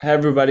Hi,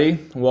 everybody.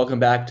 Welcome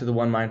back to the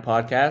One Mind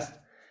Podcast.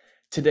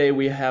 Today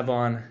we have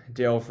on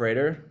Darrel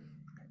Frater.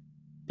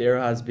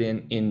 Darrell has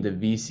been in the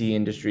VC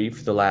industry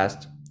for the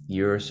last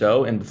year or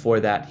so, and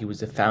before that, he was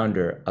the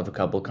founder of a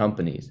couple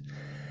companies.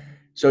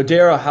 So,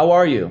 Darrell, how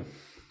are you?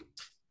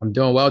 I'm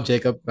doing well,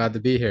 Jacob. Glad to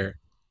be here.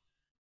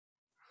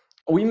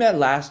 We met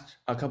last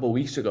a couple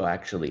weeks ago,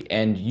 actually,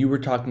 and you were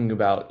talking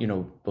about,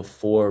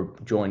 before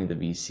joining the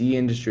VC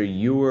industry,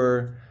 you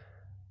were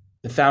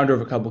the founder of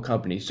a couple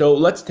companies. So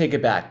let's take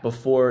it back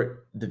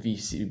before the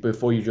VC,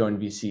 before you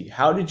joined VC.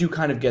 How did you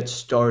kind of get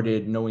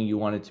started knowing you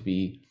wanted to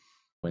be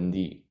in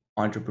the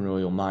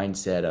entrepreneurial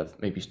mindset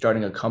of maybe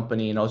starting a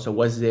company? And also,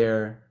 was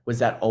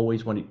that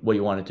always what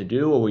you wanted to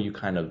do, or were you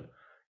kind of,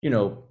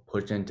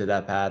 pushed into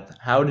that path?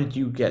 How did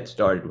you get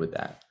started with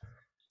that?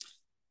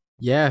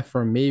 Yeah,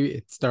 for me,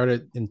 it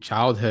started in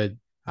childhood.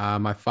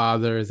 My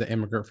father is an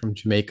immigrant from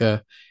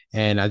Jamaica,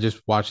 and I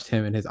just watched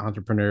him in his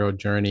entrepreneurial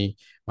journey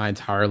my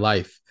entire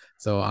life.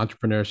 So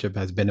entrepreneurship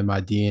has been in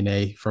my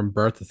DNA from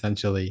birth,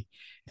 essentially.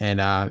 And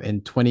in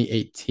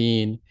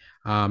 2018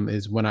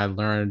 is when I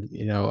learned,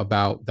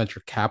 about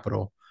venture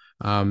capital.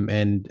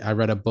 And I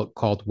read a book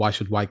called "Why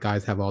Should White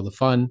Guys Have All the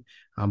Fun"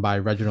 by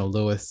Reginald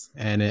Lewis,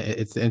 and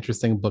it's an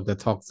interesting book that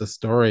talks the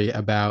story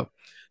about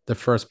the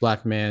first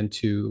Black man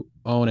to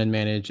own and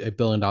manage $1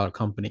 billion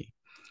company.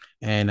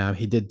 And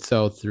he did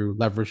so through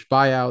leveraged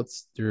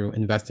buyouts, through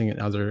investing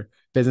in other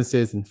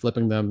businesses and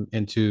flipping them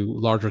into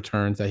large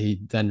returns that he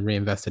then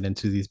reinvested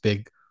into these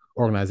big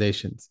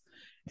organizations.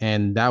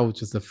 And that was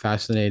just a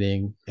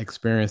fascinating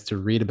experience to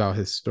read about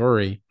his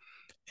story.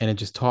 And it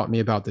just taught me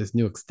about this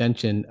new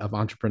extension of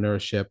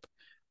entrepreneurship,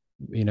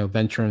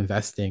 venture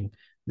investing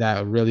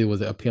that really was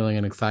appealing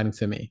and exciting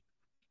to me.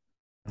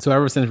 So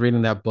ever since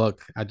reading that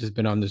book, I've just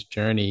been on this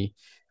journey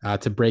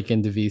to break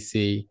into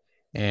VC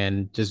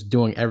and just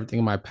doing everything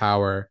in my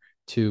power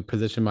to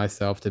position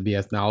myself to be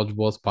as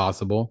knowledgeable as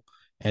possible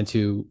and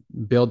to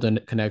build the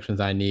connections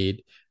I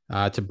need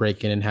to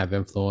break in and have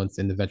influence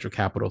in the venture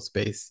capital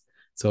space.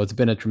 So it's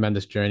been a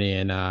tremendous journey,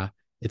 and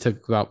it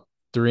took about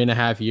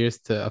 3.5 years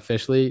to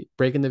officially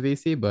break into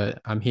VC, but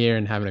I'm here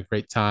and having a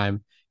great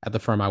time at the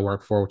firm I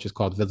work for, which is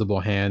called Visible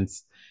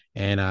Hands.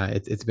 And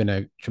it's been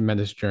a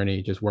tremendous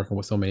journey just working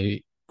with so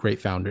many great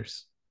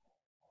founders.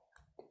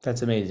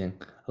 That's amazing.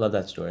 I love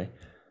that story.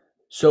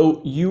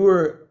 So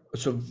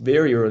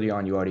very early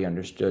on, you already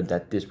understood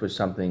that this was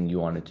something you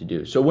wanted to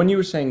do. So when you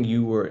were saying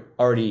you were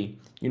already,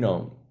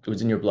 it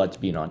was in your blood to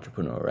be an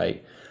entrepreneur,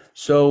 right?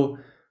 So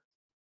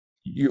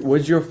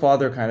was your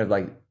father kind of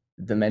like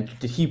the mentor?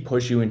 Did he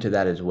push you into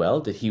that as well?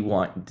 Did he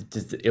want,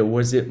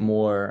 was it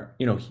more,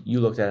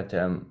 you looked at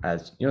him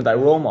as, that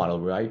role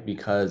model, right?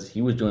 Because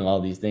he was doing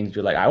all these things.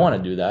 You're like, I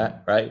want to do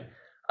that, right?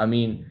 I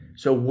mean,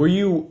 so were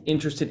you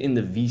interested in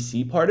the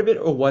VC part of it,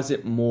 or was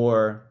it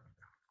more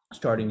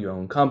starting your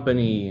own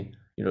company,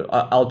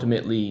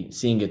 ultimately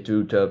seeing it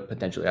through to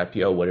potentially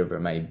IPO, whatever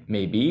it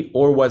may be?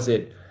 Or was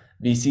it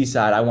VC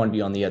side, I want to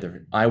be on the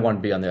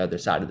other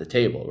side of the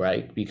table,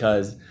 right?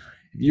 Because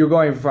you're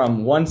going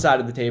from one side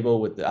of the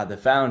table with the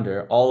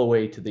founder all the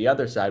way to the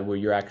other side where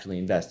you're actually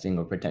investing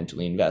or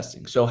potentially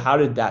investing. So how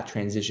did that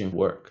transition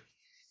work?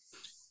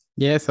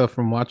 Yeah, so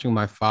from watching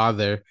my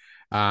father,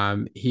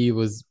 he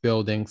was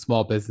building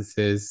small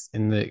businesses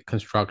in the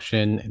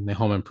construction and the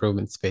home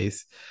improvement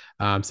space.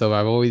 So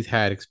I've always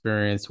had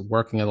experience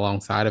working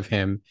alongside of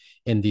him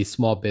in these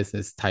small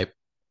business type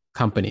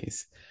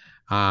companies.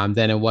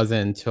 Then it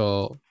wasn't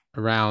until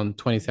around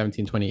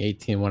 2017,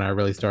 2018 when I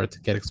really started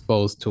to get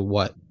exposed to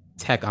what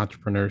tech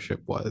entrepreneurship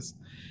was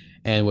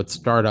and what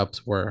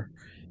startups were.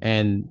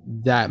 And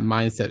that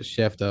mindset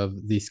shift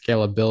of the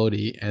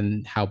scalability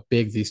and how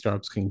big these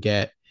startups can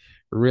get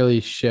really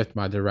shift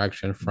my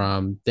direction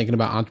from thinking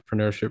about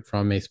entrepreneurship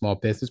from a small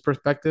business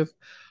perspective,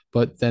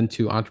 but then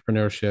to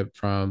entrepreneurship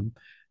from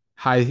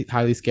highly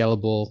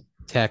scalable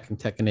tech and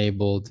tech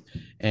enabled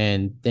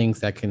and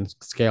things that can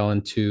scale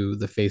into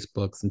the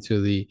Facebooks,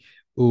 into the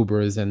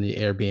Ubers and the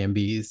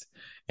Airbnbs.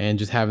 And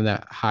just having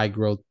that high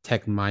growth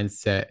tech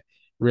mindset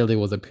really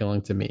was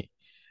appealing to me.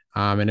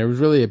 And it was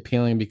really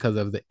appealing because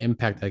of the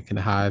impact I can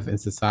have in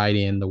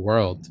society and the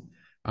world,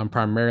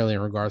 primarily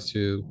in regards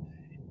to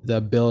the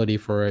ability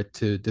for it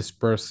to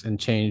disperse and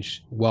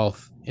change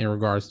wealth in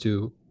regards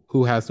to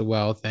who has the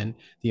wealth and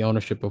the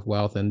ownership of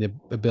wealth and the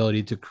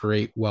ability to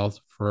create wealth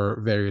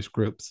for various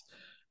groups.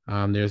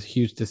 There's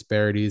huge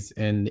disparities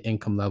in the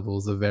income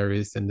levels of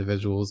various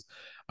individuals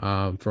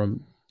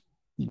from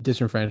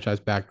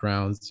disenfranchised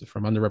backgrounds,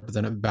 from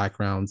underrepresented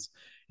backgrounds.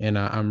 And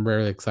I'm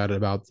really excited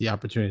about the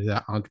opportunity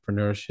that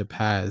entrepreneurship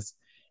has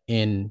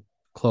in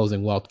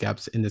closing wealth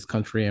gaps in this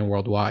country and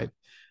worldwide.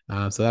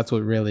 So that's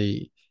what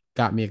really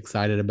got me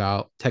excited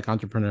about tech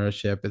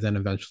entrepreneurship, and then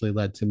eventually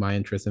led to my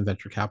interest in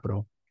venture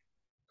capital.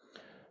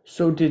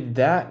 So did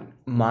that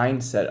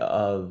mindset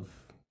of,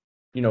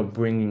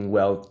 bringing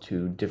wealth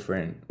to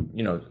different,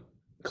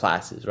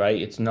 classes,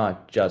 right? It's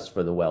not just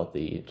for the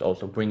wealthy. It's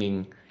also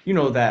bringing,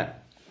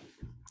 that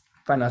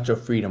financial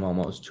freedom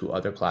almost to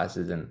other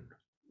classes and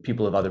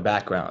people of other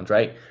backgrounds,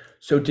 right?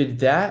 So did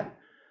that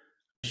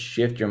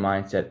shift your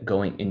mindset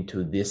going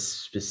into this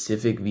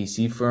specific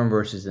VC firm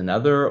versus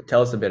another?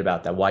 Tell us a bit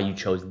about that, why you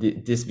chose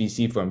this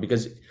VC firm,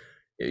 because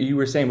you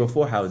were saying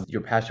before how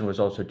your passion was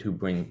also to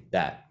bring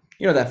that,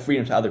 that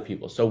freedom to other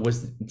people. So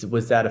was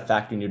that a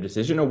factor in your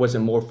decision, or was it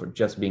more for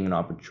just being an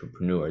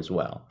entrepreneur as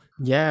well?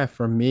 Yeah,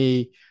 for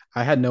me,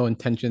 I had no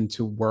intention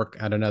to work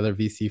at another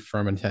VC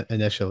firm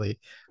initially.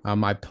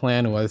 My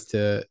plan was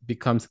to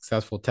become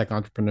successful tech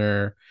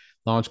entrepreneur,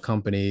 launch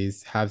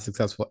companies, have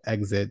successful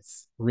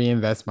exits,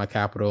 reinvest my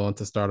capital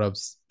into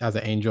startups as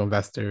an angel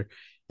investor,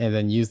 and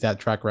then use that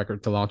track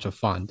record to launch a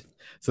fund.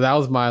 So that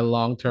was my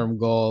long-term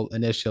goal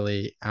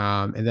initially.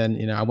 And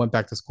then, I went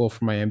back to school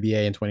for my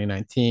MBA in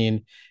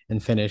 2019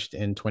 and finished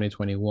in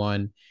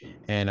 2021.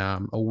 And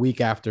a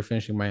week after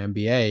finishing my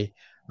MBA,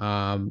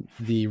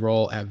 the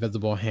role at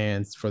Visible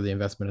Hands for the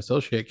investment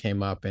associate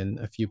came up, and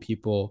a few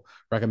people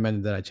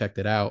recommended that I checked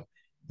it out.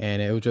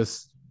 And it was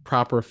just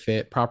proper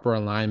fit, proper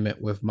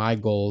alignment with my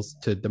goals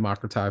to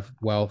democratize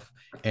wealth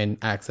and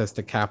access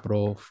to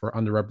capital for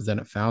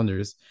underrepresented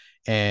founders.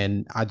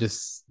 And I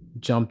just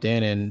jumped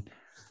in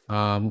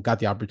and got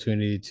the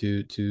opportunity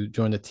to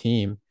join the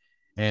team.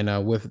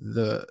 And with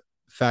the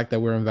fact that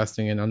we're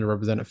investing in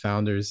underrepresented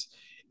founders,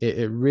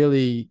 it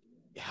really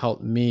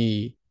helped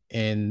me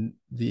in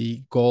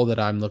the goal that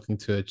I'm looking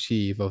to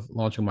achieve of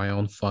launching my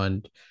own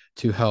fund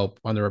to help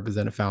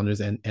underrepresented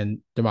founders and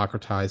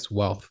democratize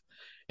wealth.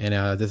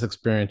 And this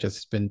experience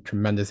has been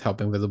tremendous,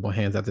 helping Visible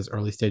Hands at this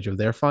early stage of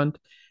their fund.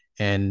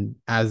 And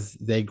as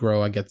they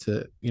grow, I get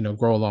to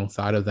grow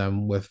alongside of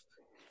them with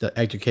the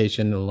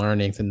education, the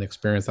learnings, and the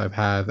experience I've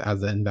had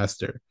as an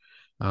investor.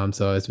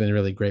 So it's been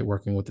really great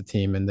working with the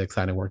team and the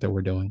exciting work that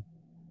we're doing.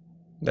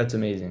 That's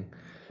amazing.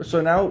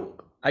 So now,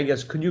 I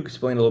guess, could you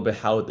explain a little bit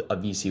how a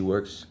VC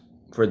works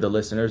for the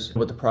listeners?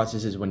 What the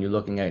process is when you're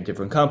looking at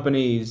different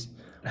companies?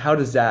 How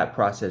does that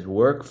process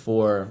work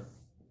for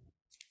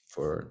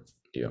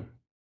you?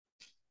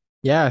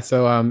 Yeah,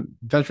 so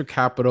venture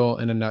capital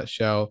in a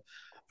nutshell,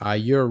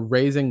 you're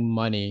raising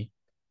money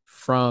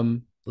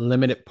from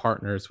limited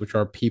partners, which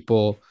are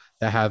people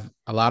that have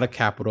a lot of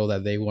capital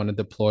that they want to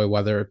deploy,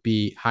 whether it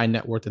be high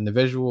net worth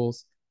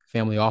individuals,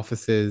 family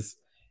offices,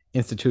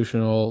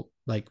 institutional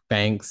like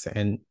banks,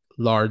 and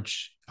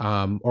large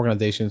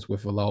organizations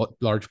with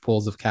large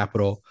pools of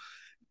capital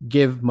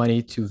give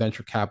money to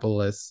venture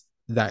capitalists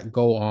that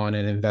go on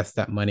and invest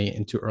that money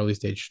into early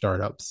stage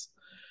startups.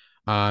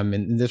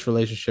 And this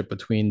relationship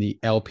between the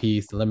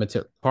LPs, the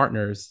limited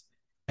partners,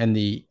 and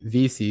the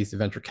VCs, the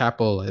venture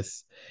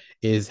capitalists,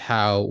 is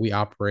how we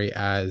operate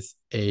as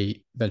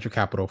a venture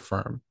capital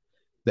firm.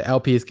 The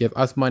LPs give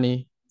us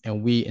money,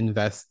 and we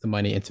invest the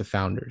money into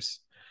founders.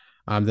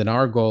 Then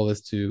our goal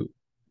is to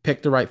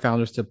pick the right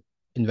founders to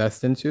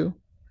invest into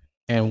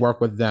and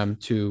work with them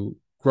to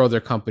grow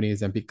their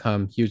companies and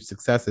become huge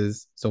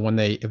successes. So when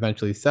they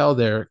eventually sell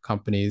their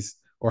companies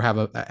or have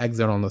an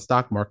exit on the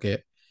stock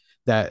market,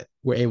 that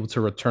we're able to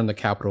return the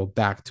capital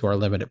back to our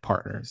limited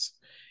partners.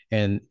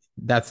 And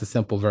that's a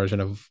simple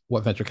version of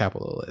what venture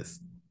capital is.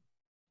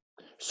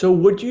 So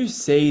would you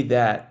say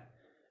that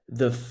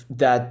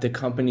that the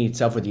company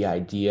itself or the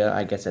idea,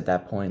 I guess at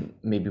that point,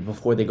 maybe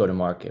before they go to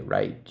market,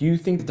 right? Do you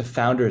think that the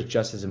founder is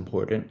just as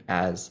important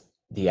as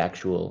the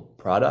actual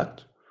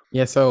product?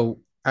 Yeah, so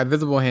at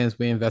Visible Hands,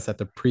 we invest at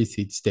the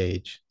pre-seed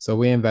stage. So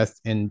we invest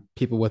in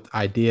people with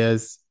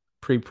ideas,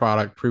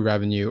 pre-product,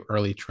 pre-revenue,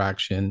 early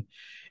traction.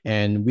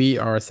 And we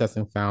are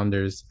assessing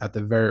founders at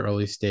the very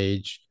early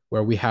stage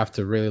where we have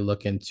to really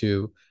look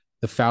into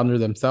the founder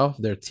themselves,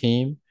 their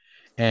team,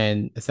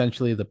 and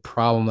essentially the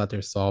problem that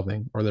they're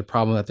solving or the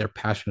problem that they're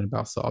passionate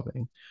about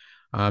solving.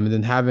 And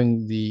then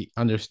having the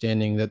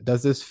understanding that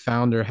does this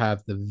founder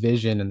have the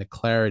vision and the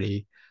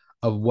clarity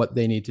of what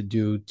they need to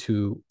do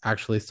to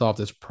actually solve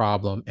this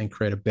problem and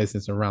create a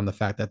business around the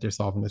fact that they're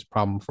solving this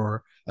problem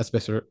for a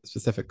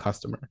specific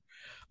customer.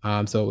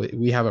 So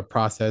we have a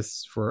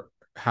process for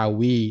how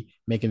we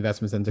make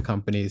investments into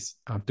companies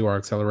through our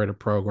accelerator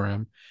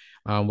program,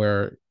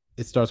 where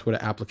it starts with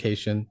an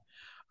application.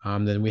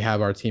 Then we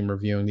have our team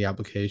reviewing the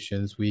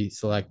applications. We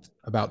select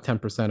about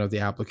 10% of the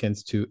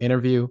applicants to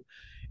interview,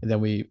 and then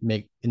we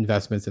make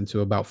investments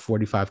into about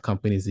 45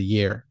 companies a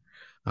year.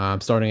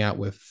 Starting out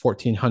with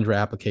 1,400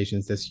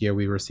 applications this year,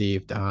 we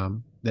received,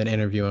 then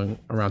interviewing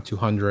around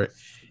 200,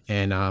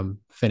 and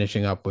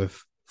finishing up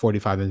with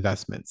 45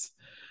 investments.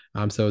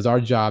 So it's our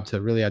job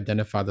to really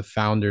identify the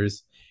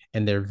founders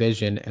and their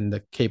vision and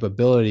the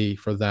capability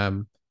for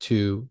them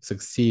to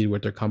succeed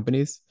with their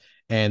companies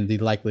and the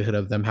likelihood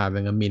of them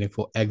having a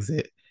meaningful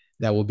exit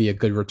that will be a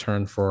good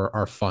return for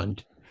our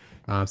fund.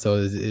 So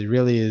it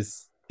really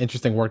is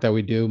interesting work that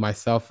we do.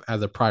 Myself,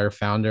 as a prior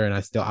founder, and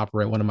I still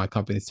operate one of my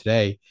companies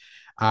today,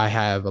 I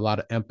have a lot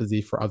of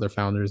empathy for other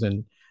founders,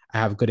 and I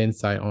have good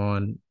insight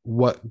on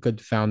what good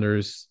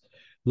founders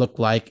look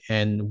like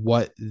and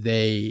what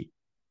they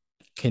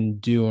can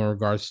do in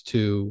regards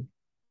to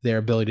their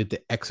ability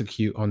to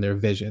execute on their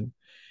vision.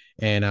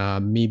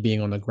 And me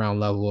being on the ground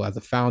level as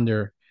a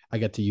founder, I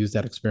get to use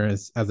that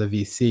experience as a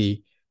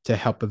VC to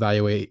help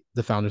evaluate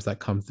the founders that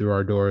come through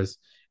our doors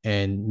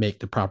and make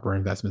the proper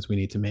investments we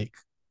need to make.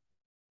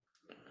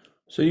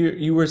 So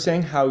you were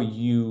saying how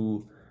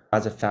you,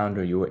 as a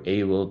founder, you were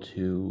able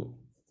to,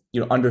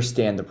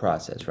 understand the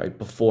process, right,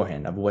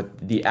 beforehand of what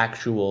the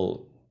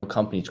actual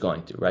company's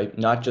going through, right?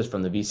 Not just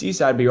from the VC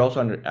side, but you're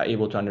also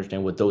able to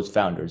understand what those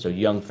founders or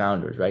young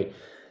founders, right,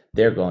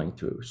 they're going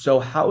through.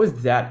 So how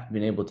has that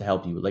been able to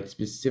help you? Like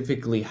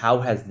specifically, how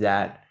has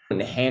that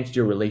enhanced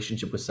your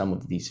relationship with some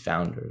of these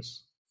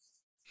founders?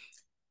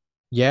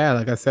 Yeah,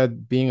 like I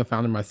said, being a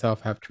founder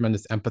myself, I have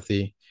tremendous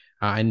empathy.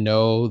 I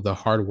know the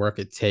hard work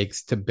it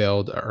takes to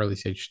build an early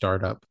stage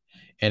startup,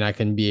 and I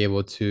can be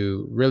able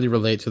to really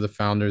relate to the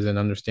founders and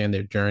understand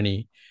their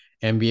journey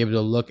and be able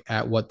to look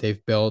at what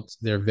they've built,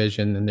 their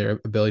vision, and their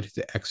ability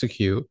to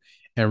execute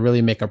and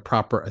really make a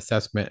proper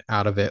assessment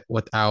out of it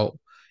without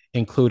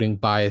including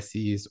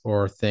biases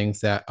or things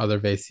that other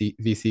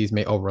VCs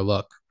may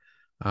overlook.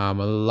 A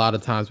lot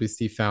of times we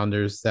see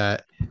founders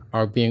that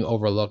are being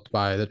overlooked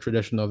by the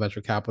traditional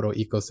venture capital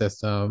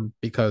ecosystem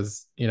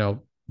because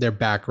their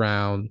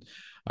background,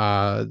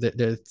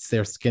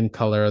 their skin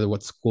color,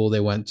 what school they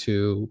went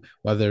to,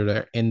 whether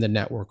they're in the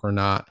network or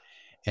not.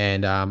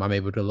 And I'm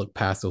able to look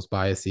past those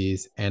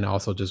biases and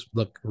also just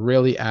look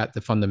really at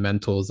the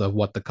fundamentals of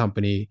what the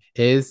company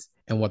is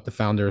and what the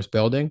founder is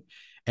building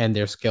and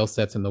their skill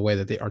sets and the way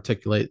that they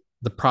articulate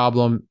the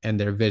problem and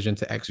their vision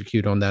to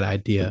execute on that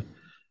idea.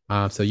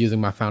 So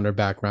using my founder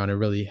background, it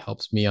really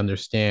helps me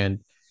understand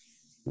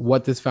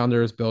what this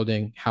founder is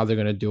building, how they're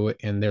going to do it,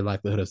 and their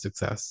likelihood of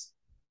success.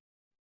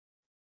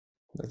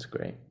 That's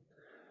great.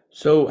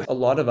 So a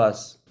lot of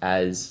us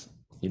as,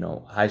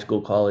 high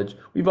school, college,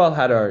 we've all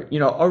had our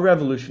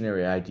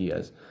revolutionary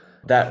ideas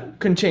that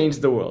can change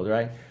the world,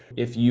 right?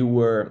 If you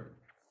were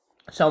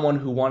someone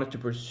who wanted to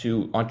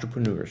pursue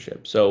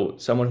entrepreneurship, so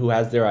someone who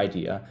has their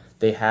idea,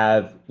 they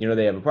have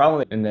a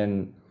problem and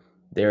then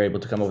they're able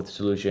to come up with a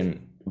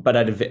solution, but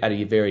at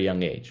a very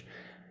young age.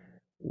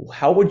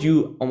 How would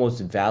you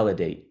almost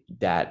validate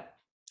that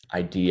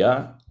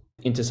idea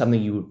into something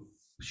you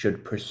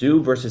should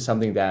pursue versus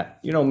something that,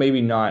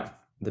 maybe not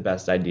the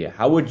best idea?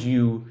 How would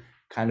you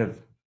kind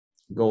of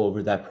go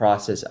over that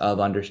process of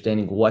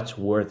understanding what's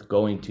worth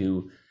going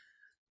to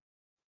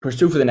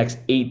pursue for the next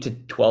 8 to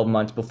 12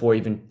 months before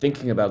even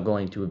thinking about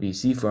going to a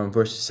VC firm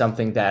versus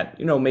something that,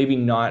 maybe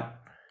not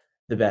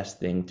the best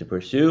thing to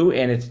pursue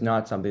and it's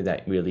not something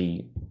that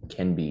really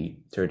can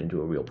be turned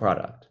into a real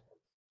product?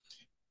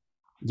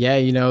 Yeah,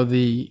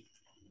 the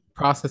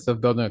process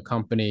of building a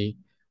company,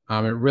 it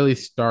really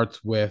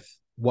starts with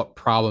what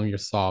problem you're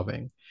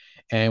solving.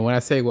 And when I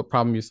say what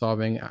problem you're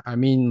solving, I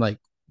mean like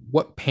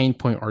what pain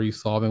point are you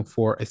solving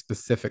for a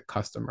specific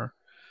customer?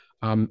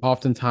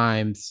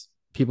 Oftentimes,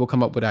 people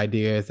come up with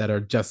ideas that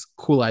are just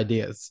cool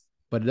ideas,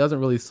 but it doesn't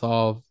really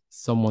solve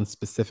someone's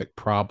specific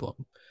problem.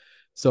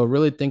 So,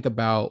 really think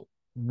about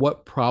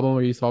what problem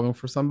are you solving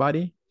for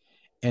somebody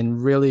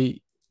and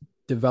really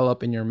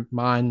develop in your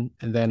mind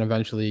and then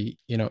eventually,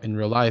 in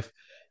real life,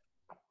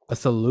 a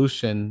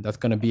solution that's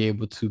going to be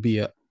able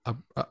to a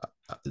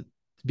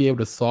be able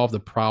to solve the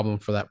problem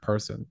for that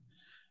person.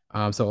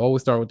 So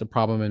always start with the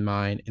problem in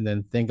mind and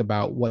then think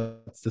about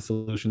what's the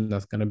solution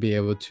that's going to be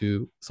able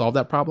to solve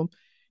that problem.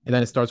 And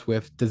then it starts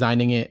with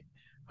designing it.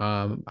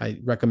 I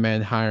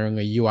recommend hiring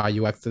a UI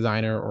UX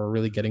designer or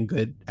really getting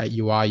good at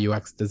UI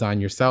UX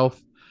design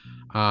yourself.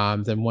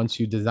 Then once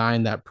you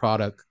design that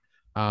product,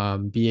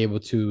 be able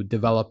to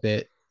develop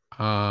it,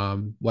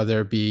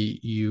 whether it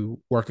be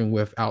you working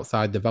with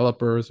outside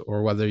developers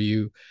or whether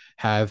you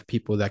have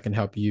people that can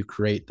help you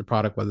create the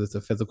product, whether it's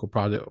a physical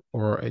product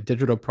or a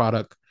digital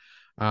product.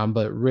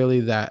 But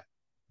really, that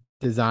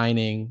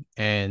designing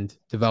and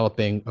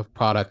developing a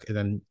product and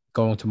then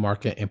going to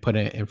market and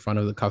putting it in front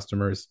of the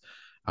customers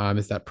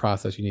is that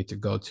process you need to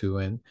go to.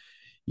 And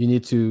you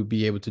need to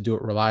be able to do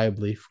it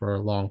reliably for a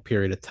long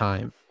period of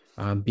time.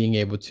 Being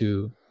able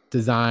to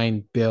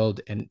design,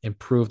 build, and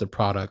improve the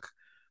product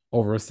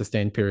over a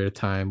sustained period of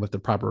time with the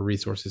proper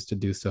resources to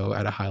do so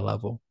at a high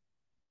level.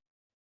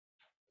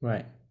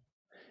 Right.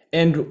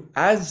 And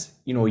as,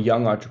 a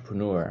young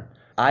entrepreneur,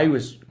 I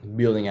was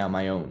building out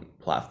my own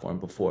platform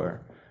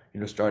before,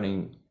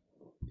 starting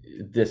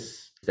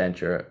this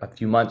venture a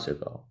few months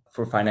ago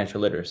for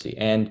financial literacy.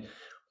 And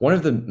one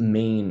of the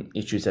main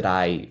issues that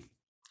I,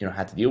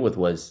 had to deal with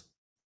was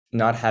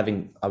not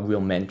having a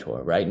real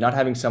mentor, right? Not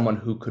having someone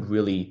who could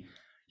really,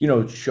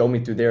 show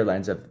me through their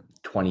lens of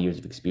 20 years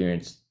of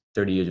experience,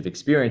 30 years of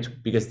experience,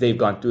 because they've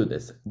gone through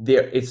this.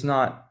 It's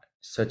not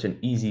such an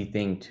easy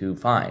thing to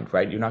find,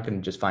 right? You're not going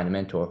to just find a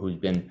mentor who's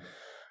been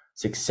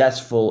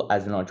successful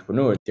as an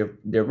entrepreneur.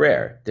 They're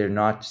rare. They're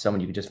not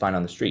someone you can just find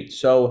on the street.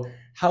 So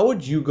how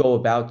would you go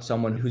about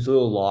someone who's a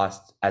little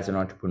lost as an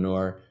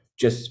entrepreneur,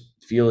 just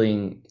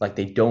feeling like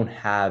they don't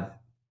have,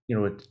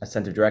 a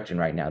sense of direction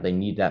right now? They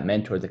need that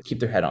mentor to keep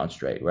their head on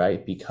straight,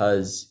 right?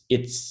 Because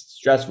it's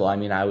stressful. I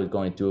mean, I was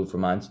going through it for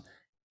months.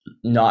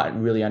 not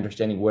really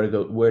understanding where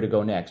to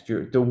go next.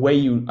 The way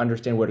you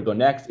understand where to go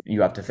next,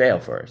 you have to fail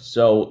first.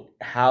 So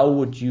how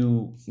would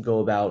you go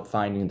about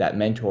finding that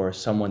mentor or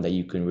someone that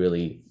you can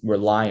really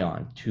rely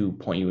on to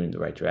point you in the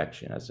right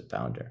direction as a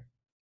founder?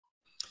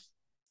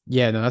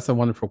 Yeah, no, that's a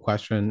wonderful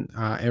question.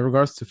 In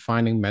regards to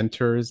finding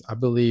mentors, I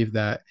believe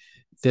that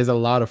there's a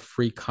lot of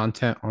free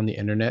content on the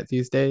internet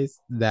these days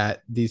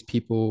that these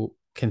people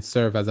can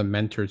serve as a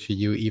mentor to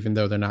you, even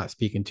though they're not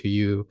speaking to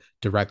you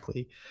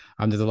directly.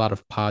 There's a lot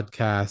of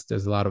podcasts,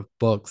 there's a lot of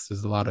books,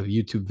 there's a lot of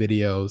YouTube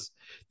videos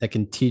that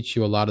can teach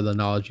you a lot of the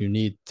knowledge you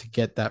need to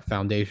get that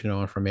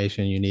foundational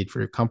information you need for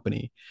your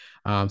company.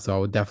 So I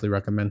would definitely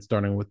recommend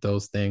starting with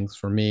those things.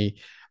 For me,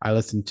 I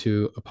listened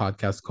to a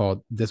podcast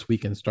called This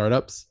Week in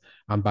Startups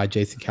by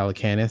Jason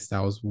Calacanis.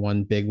 That was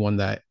one big one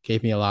that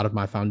gave me a lot of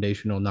my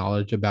foundational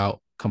knowledge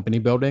about company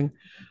building.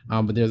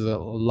 But there's a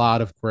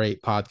lot of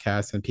great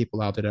podcasts and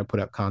people out there that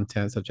put up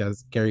content, such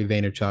as Gary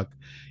Vaynerchuk.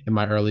 In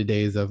my early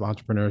days of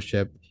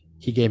entrepreneurship,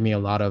 he gave me a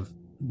lot of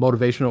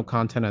motivational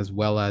content as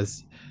well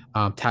as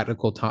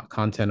tactical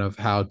content of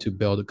how to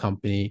build a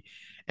company.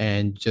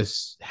 And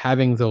just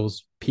having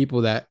those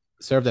people that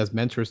served as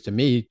mentors to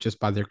me just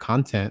by their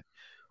content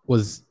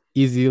was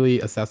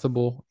easily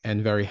accessible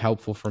and very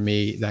helpful for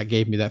me. That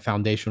gave me that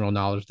foundational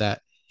knowledge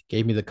that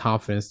gave me the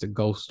confidence to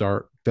go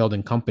start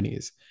building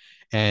companies.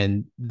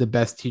 And the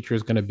best teacher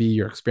is going to be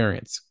your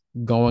experience,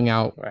 going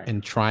out Right.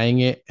 and trying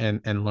it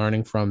and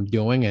learning from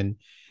doing and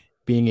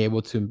being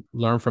able to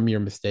learn from your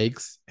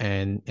mistakes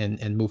and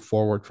move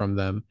forward from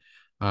them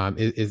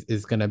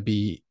is going to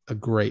be a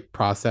great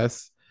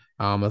process,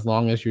 as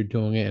long as you're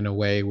doing it in a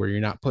way where you're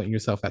not putting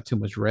yourself at too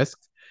much risk,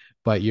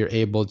 but you're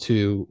able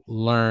to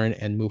learn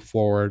and move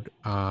forward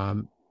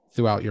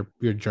throughout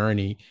your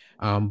journey,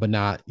 but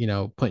not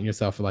putting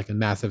yourself in like a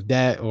massive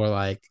debt or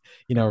like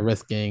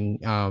risking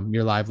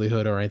your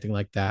livelihood or anything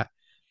like that.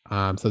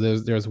 So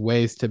there's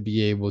ways to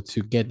be able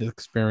to get the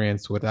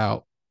experience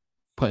without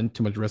putting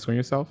too much risk on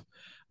yourself.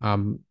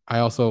 I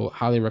also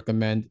highly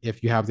recommend,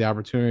 if you have the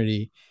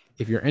opportunity,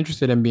 if you're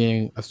interested in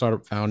being a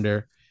startup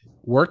founder,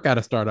 work at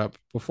a startup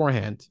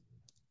beforehand,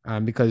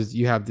 because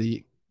you have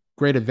the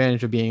great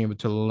advantage of being able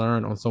to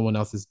learn on someone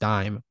else's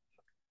dime.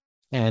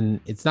 And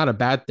it's not a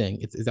bad thing.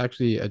 It's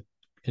actually a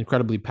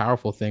incredibly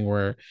powerful thing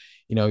where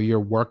you're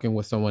working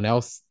with someone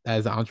else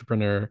as an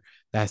entrepreneur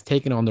that has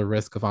taken on the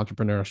risk of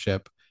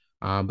entrepreneurship,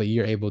 but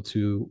you're able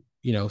to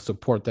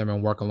support them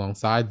and work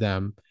alongside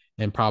them,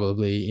 and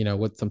probably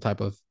with some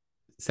type of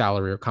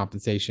salary or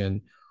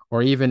compensation,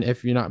 or even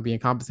if you're not being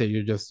compensated,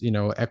 you're just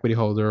equity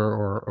holder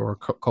or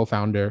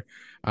co-founder.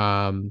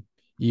 um,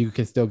 you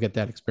can still get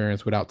that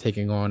experience without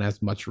taking on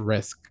as much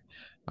risk.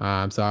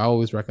 So I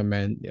always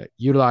recommend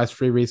utilize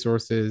free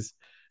resources,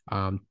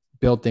 um,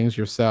 build things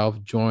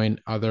yourself, join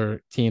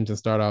other teams and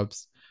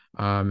startups.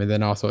 And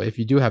then also, if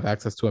you do have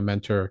access to a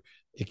mentor,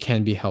 it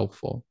can be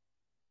helpful.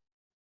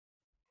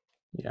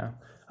 Yeah.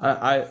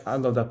 I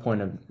love that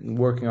point of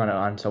working on it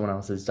on someone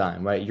else's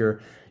time, right?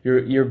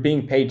 You're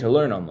being paid to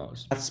learn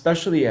almost,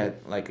 especially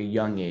at like a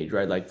young age,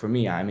 right? Like for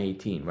me, I'm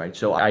 18, right?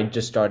 So I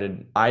just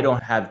started, I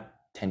don't have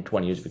 10,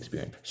 20 years of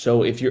experience.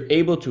 So if you're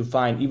able to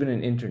find even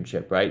an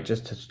internship, right?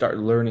 Just to start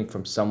learning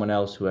from someone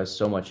else who has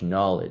so much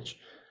knowledge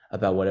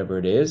about whatever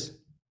it is,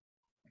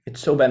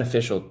 it's so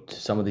beneficial to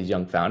some of these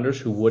young founders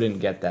who wouldn't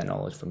get that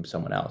knowledge from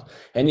someone else.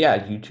 And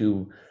yeah,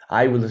 YouTube,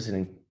 I would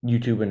listen to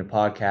YouTube and a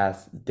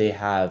podcast. They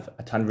have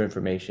a ton of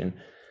information.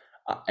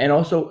 And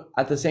also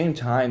at the same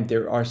time,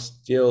 there's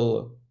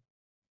still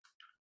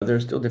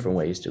different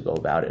ways to go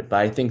about it. But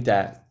I think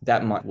that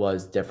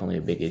was definitely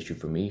a big issue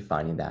for me,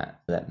 finding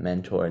that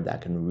mentor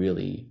that can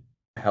really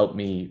help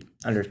me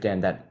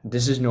understand that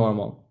this is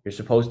normal. You're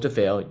supposed to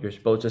fail. You're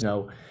supposed to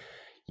know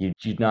you're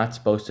not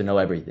supposed to know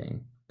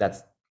everything.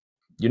 That's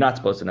You're not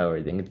supposed to know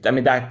everything. I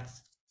mean,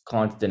 that's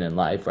constant in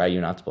life, right?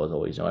 You're not supposed to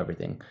always know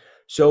everything.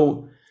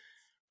 So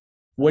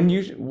when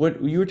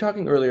what you were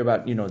talking earlier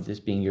about, this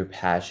being your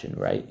passion,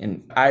 right?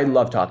 And I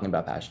love talking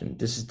about passion.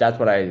 That's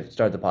what I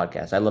started the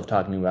podcast. I love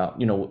talking about,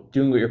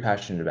 doing what you're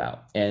passionate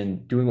about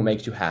and doing what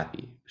makes you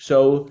happy.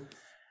 So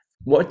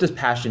what does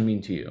passion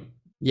mean to you?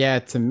 Yeah,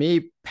 to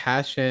me,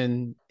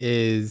 passion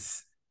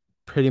is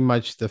pretty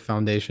much the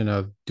foundation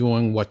of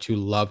doing what you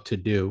love to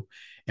do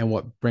and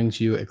what brings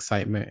you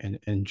excitement and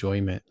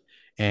enjoyment,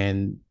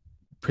 and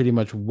pretty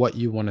much what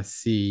you want to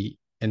see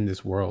in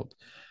this world.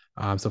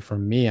 So for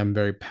me, I'm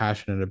very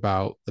passionate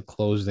about the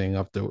closing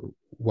of the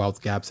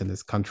wealth gaps in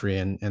this country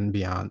and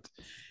beyond.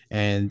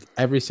 And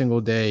every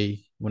single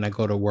day when I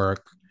go to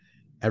work,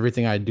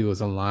 everything I do is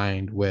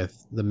aligned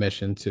with the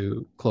mission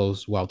to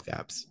close wealth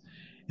gaps.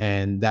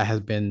 And that has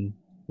been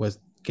what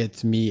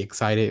gets me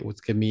excited,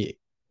 what's given me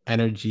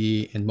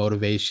energy and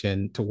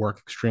motivation to work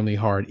extremely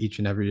hard each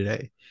and every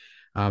day.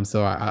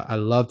 So I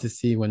love to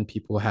see when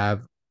people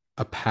have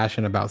a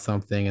passion about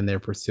something and they're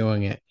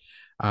pursuing it,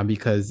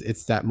 because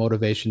it's that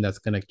motivation that's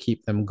going to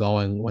keep them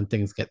going when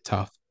things get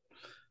tough.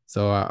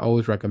 So I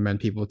always recommend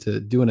people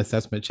to do an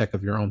assessment check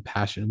of your own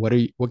passion.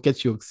 What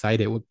gets you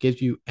excited? What gives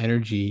you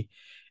energy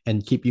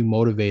and keep you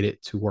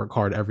motivated to work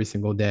hard every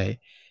single day?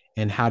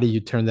 and how do you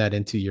turn that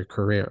into your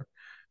career?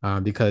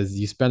 Because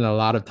you spend a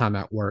lot of time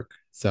at work.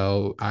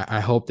 So I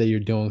hope that you're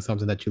doing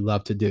something that you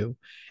love to do.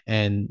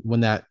 And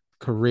when that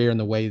career and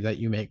the way that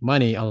you make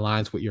money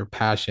aligns with your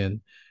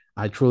passion,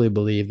 I truly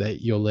believe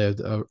that you'll live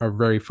a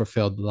very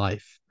fulfilled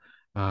life.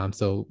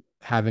 So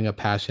having a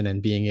passion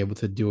and being able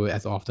to do it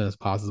as often as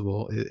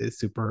possible is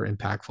super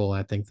impactful.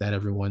 I think that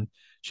everyone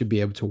should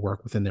be able to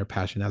work within their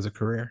passion as a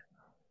career.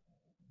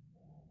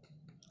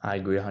 I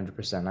agree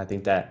 100%. I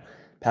think that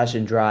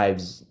passion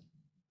drives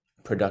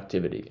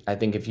productivity. I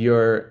think if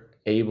you're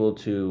able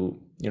to,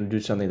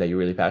 do something that you're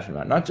really passionate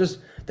about, not just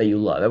that you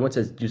love. Everyone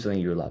says do something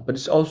you love, but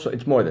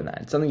it's more than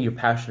that. It's something you're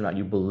passionate about,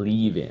 you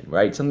believe in,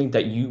 right? Something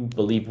that you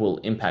believe will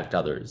impact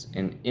others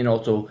and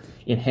also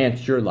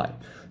enhance your life.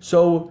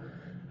 So,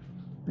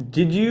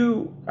 did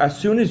you, as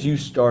soon as you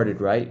started,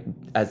 right,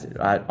 as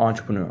an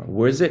entrepreneur,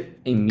 was it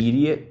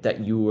immediate that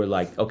you were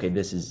like, okay,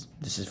 this is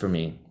for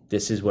me.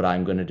 This is what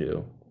I'm going to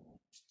do.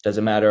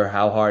 Doesn't matter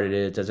how hard it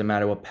is, doesn't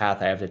matter what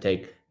path I have to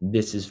take.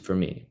 This is for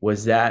me.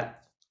 Was that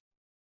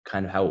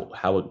kind of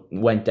how it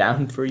went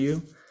down for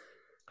you?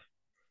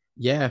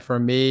 Yeah, for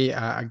me,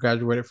 I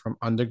graduated from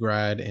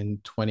undergrad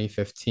in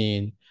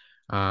 2015.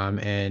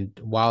 And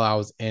while I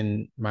was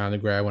in my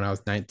undergrad, when I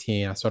was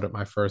 19, I started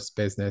my first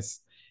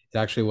business. It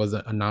actually was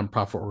a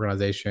nonprofit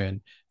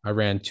organization. I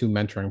ran two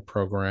mentoring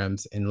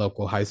programs in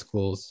local high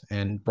schools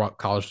and brought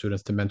college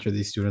students to mentor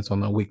these students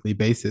on a weekly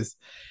basis.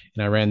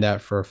 And I ran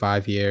that for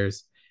 5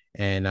 years.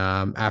 And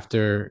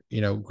after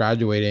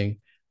graduating,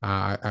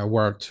 I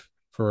worked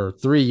for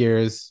 3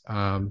 years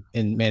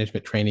in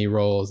management trainee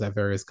roles at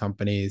various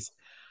companies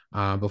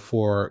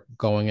before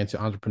going into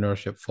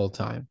entrepreneurship full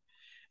time.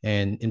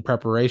 And in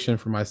preparation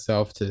for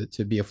myself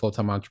to be a full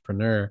time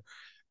entrepreneur,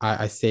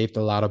 I saved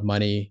a lot of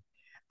money.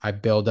 I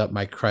built up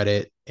my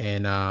credit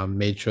and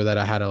made sure that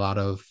I had a lot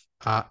of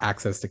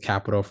access to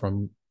capital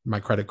from my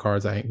credit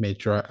cards. I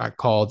made sure I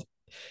called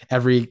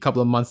every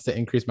couple of months to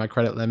increase my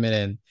credit limit.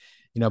 And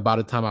by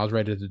the time I was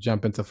ready to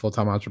jump into full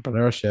time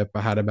entrepreneurship, I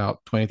had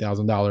about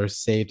 $20,000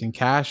 saved in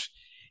cash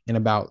and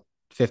about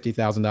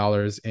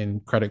 $50,000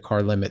 in credit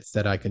card limits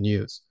that I can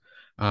use.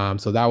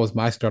 So that was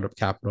my startup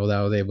capital that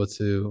I was able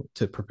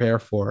to prepare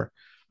for.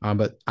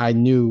 But I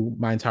knew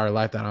my entire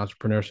life that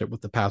entrepreneurship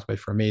was the pathway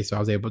for me, so I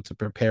was able to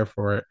prepare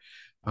for it.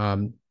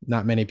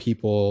 Not many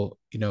people,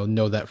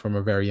 know that from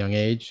a very young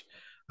age.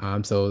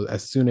 So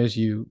as soon as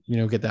you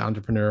get the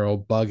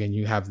entrepreneurial bug and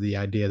you have the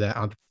idea that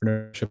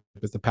entrepreneurship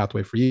is the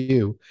pathway for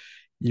you,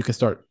 you can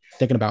start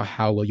thinking about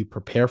how will you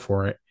prepare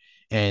for it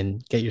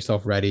and get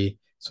yourself ready.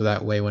 So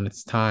that way, when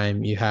it's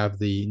time, you have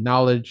the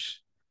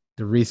knowledge,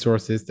 the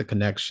resources, the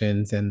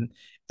connections, and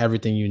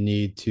everything you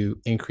need to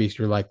increase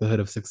your likelihood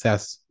of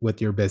success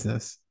with your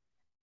business.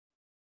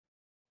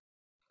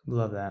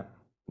 Love that.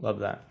 Love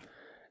that.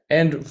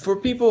 And for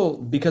people,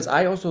 because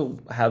I also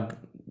have,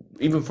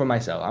 even for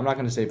myself, I'm not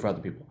going to say for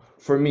other people.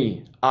 For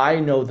me, I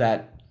know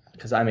that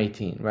because I'm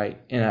 18, right?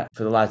 And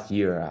for the last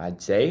year,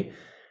 I'd say,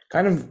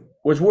 kind of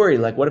was worried,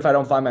 like, what if I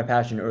don't find my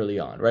passion early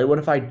on, right? What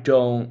if I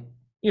don't,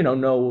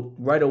 know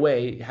right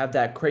away, have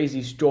that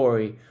crazy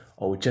story,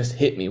 oh, it just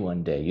hit me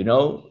one day,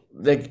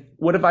 Like,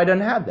 what if I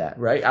didn't have that,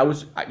 right?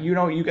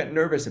 You get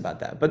nervous about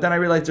that. But then I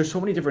realized there's so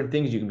many different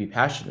things you can be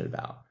passionate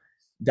about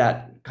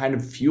that kind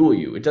of fuel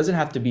you. It doesn't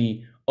have to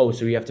be, oh,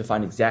 so you have to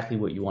find exactly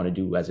what you want to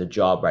do as a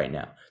job right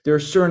now. There are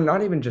certain,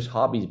 not even just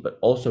hobbies, but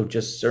also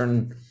just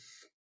certain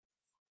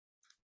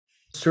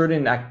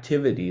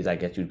activities, I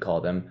guess you'd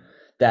call them,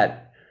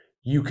 that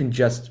you can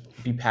just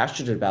be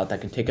passionate about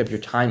that can take up your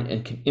time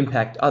and can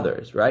impact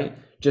others, right?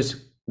 Just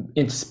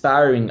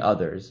inspiring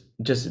others,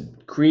 just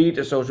create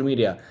a social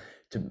media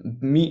to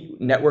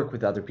network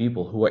with other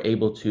people who are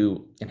able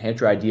to enhance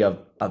your idea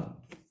of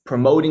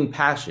promoting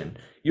passion.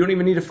 You don't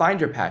even need to find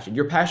your passion.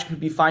 Your passion could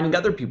be finding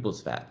other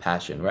people's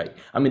passion, right?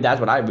 I mean, that's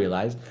what I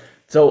realized.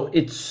 So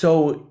it's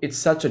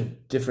such a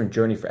different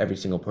journey for every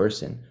single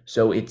person.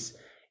 So it's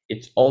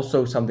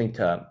also something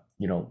to,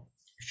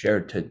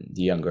 share to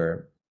the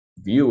younger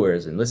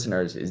viewers and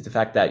listeners is the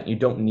fact that you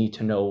don't need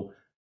to know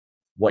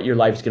what your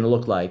life's going to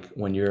look like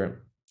when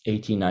you're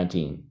 18,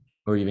 19,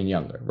 or even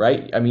younger,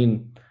 right? I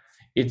mean,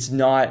 it's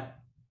not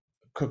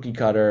cookie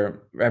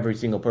cutter. Every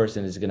single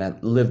person is going to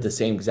live the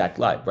same exact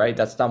life, right?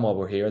 That's not why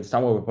we're here. That's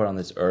not why we're put on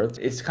this earth.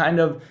 It's kind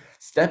of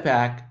step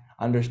back,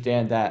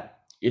 understand that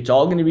it's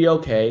all going to be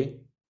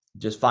okay.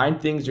 Just find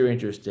things you're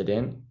interested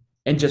in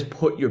and just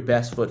put your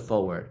best foot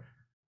forward,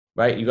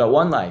 right? You got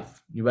one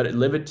life. You better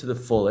live it to the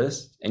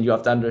fullest. And you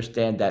have to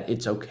understand that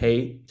it's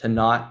okay to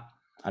not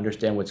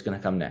understand what's going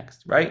to come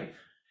next, right?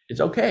 It's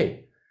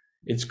okay.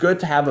 It's good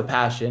to have a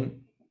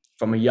passion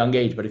from a young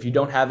age, but if you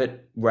don't have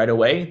it right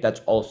away, that's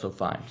also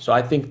fine. So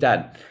I think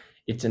that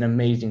it's an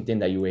amazing thing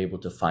that you were able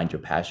to find your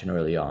passion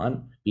early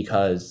on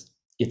because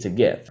it's a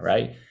gift,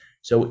 right?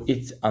 So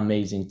it's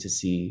amazing to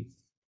see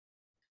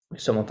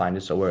someone find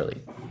it so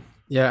early.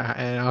 Yeah,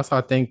 and also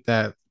I think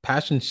that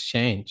passions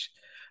change.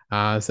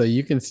 So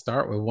you can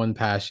start with one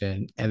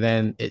passion and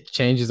then it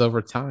changes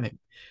over time.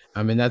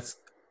 I mean, that's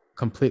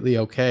completely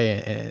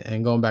okay.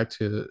 And going back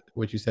to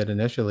what you said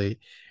initially,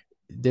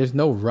 there's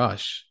no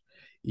rush.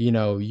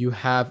 You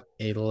have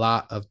a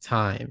lot of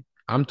time.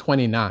 I'm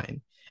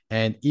 29,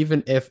 and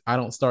even if I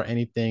don't start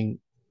anything,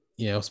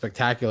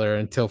 spectacular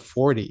until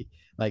 40,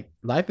 like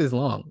life is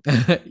long.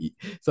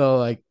 So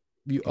like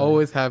you Right.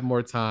 always have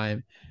more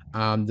time.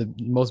 The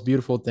most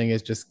beautiful thing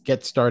is just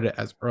get started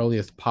as early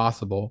as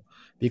possible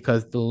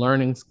because the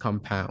learnings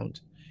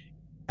compound.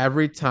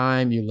 Every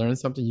time you learn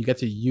something, you get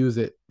to use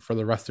it for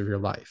the rest of your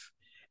life.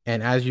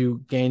 And as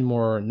you gain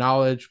more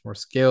knowledge, more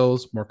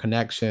skills, more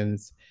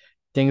connections,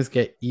 things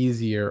get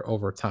easier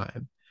over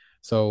time.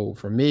 So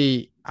for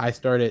me, I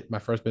started my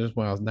first business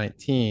when I was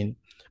 19,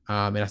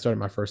 and I started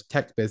my first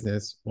tech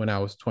business when I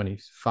was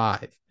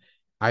 25.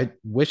 I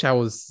wish I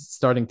was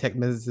starting tech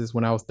businesses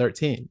when I was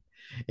 13,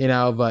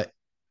 but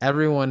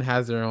everyone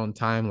has their own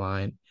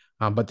timeline.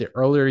 But the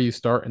earlier you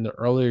start and the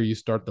earlier you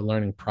start the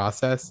learning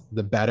process,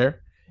 the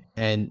better.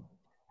 And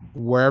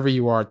wherever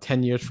you are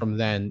 10 years from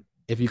then,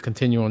 if you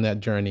continue on that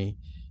journey,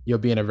 you'll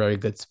be in a very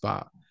good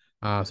spot.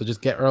 So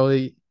just get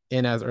early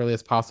in as early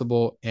as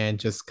possible and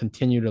just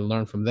continue to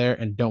learn from there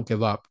and don't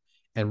give up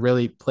and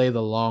really play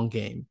the long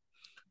game.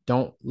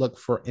 Don't look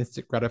for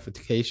instant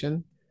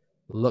gratification.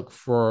 Look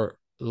for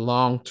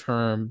long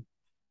term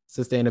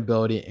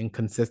sustainability and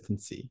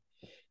consistency.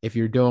 If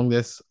you're doing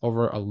this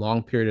over a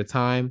long period of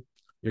time,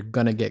 you're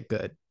going to get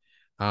good.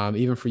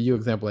 Even for you,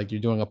 example, like you're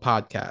doing a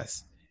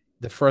podcast,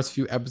 the first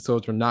few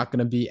episodes are not going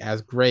to be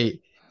as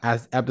great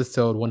as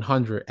episode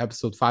 100,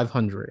 episode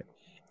 500.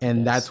 And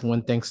Yes. that's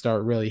when things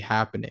start really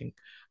happening.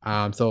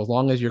 So as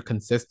long as you're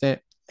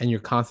consistent and you're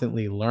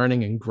constantly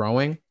learning and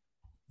growing,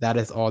 that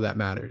is all that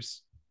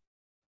matters.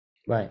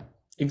 Right.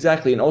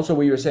 Exactly. And also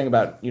what you were saying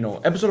about,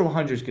 episode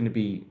 100 is going to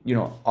be,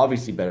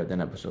 obviously better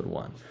than episode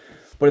 1.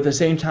 But at the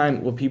same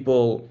time, what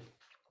people,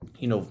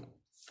 you know,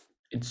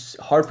 it's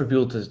hard for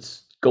people to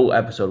go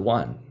episode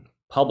 1,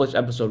 publish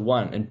episode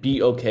 1 and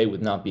be okay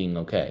with not being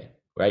okay,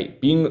 right?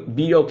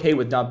 Be okay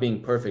with not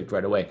being perfect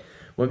right away.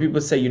 When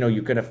people say,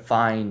 you're going to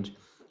find,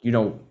 you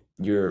know,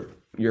 your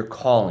your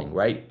calling,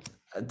 right?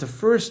 The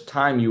first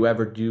time you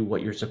ever do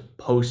what you're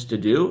supposed to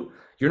do,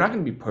 you're not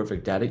going to be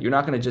perfect at it. You're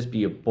not going to just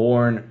be a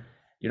born,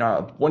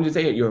 when you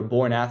say it, you're a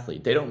born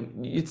athlete.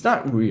 It's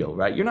not real,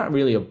 right? You're not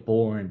really a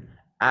born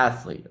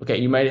athlete. Okay,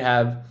 you might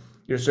have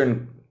your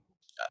certain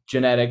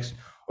genetics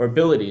or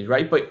abilities,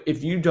 right? But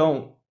if you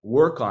don't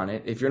work on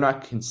it, if you're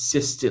not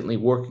consistently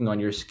working on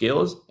your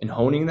skills and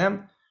honing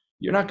them,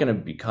 you're not going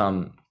to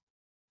become,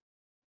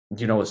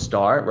 a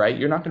star, right?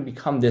 You're not going to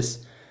become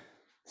this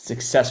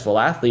successful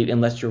athlete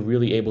unless you're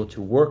really able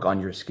to work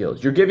on your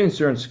skills. You're given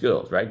certain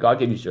skills, right? God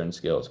gave you certain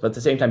skills, but at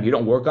the same time, you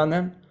don't work on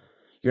them,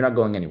 you're not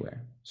going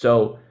anywhere.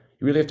 So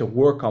you really have to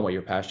work on what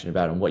you're passionate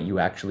about and what you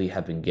actually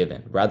have been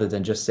given, rather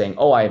than just saying,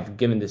 "Oh, I've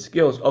given the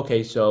skills.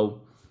 Okay,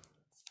 so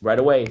right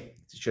away,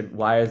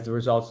 why is the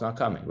results not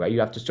coming?" Right? You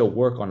have to still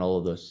work on all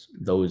of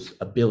those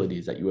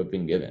abilities that you have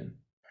been given.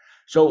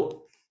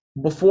 So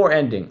before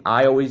ending,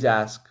 I always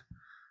ask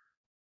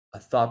a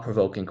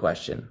thought-provoking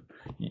question.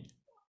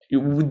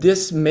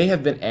 This may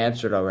have been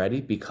answered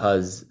already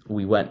because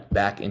we went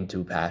back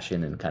into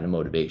passion and kind of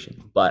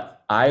motivation,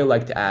 but I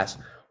like to ask,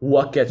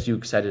 what gets you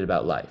excited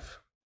about life?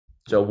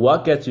 So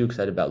what gets you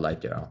excited about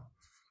life, Darrel?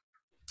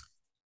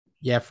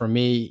 Yeah, for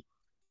me,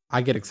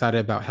 I get excited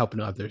about helping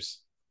others.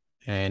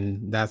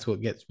 And that's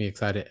what gets me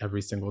excited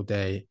every single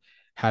day.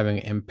 Having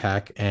an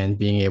impact and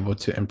being able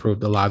to improve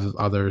the lives of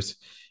others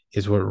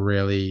is what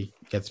really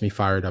gets me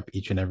fired up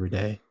each and every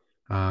day.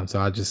 So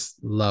I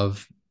just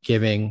love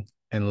giving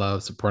and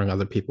love supporting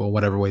other people in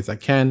whatever ways I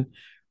can,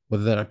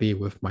 whether that be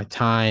with my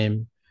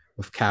time,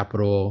 with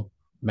capital,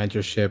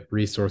 mentorship,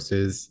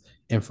 resources,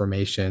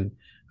 information,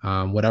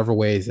 whatever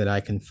ways that I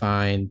can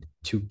find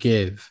to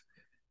give.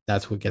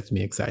 That's what gets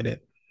me excited.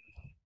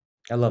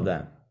 I love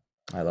that.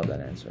 I love that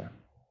answer.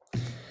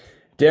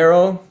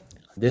 Darrel,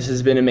 this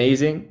has been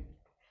amazing.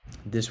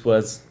 This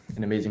was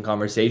an amazing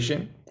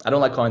conversation. I don't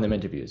like calling them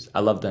interviews. I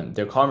love them.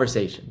 They're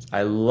conversations.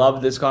 I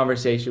love this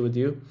conversation with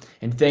you.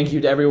 And thank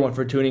you to everyone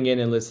for tuning in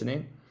and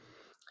listening.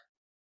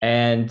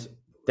 And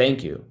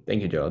thank you.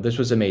 Thank you, Joe. This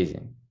was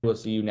amazing. We'll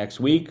see you next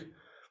week,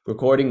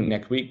 recording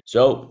next week.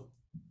 So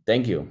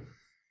thank you.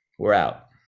 We're out.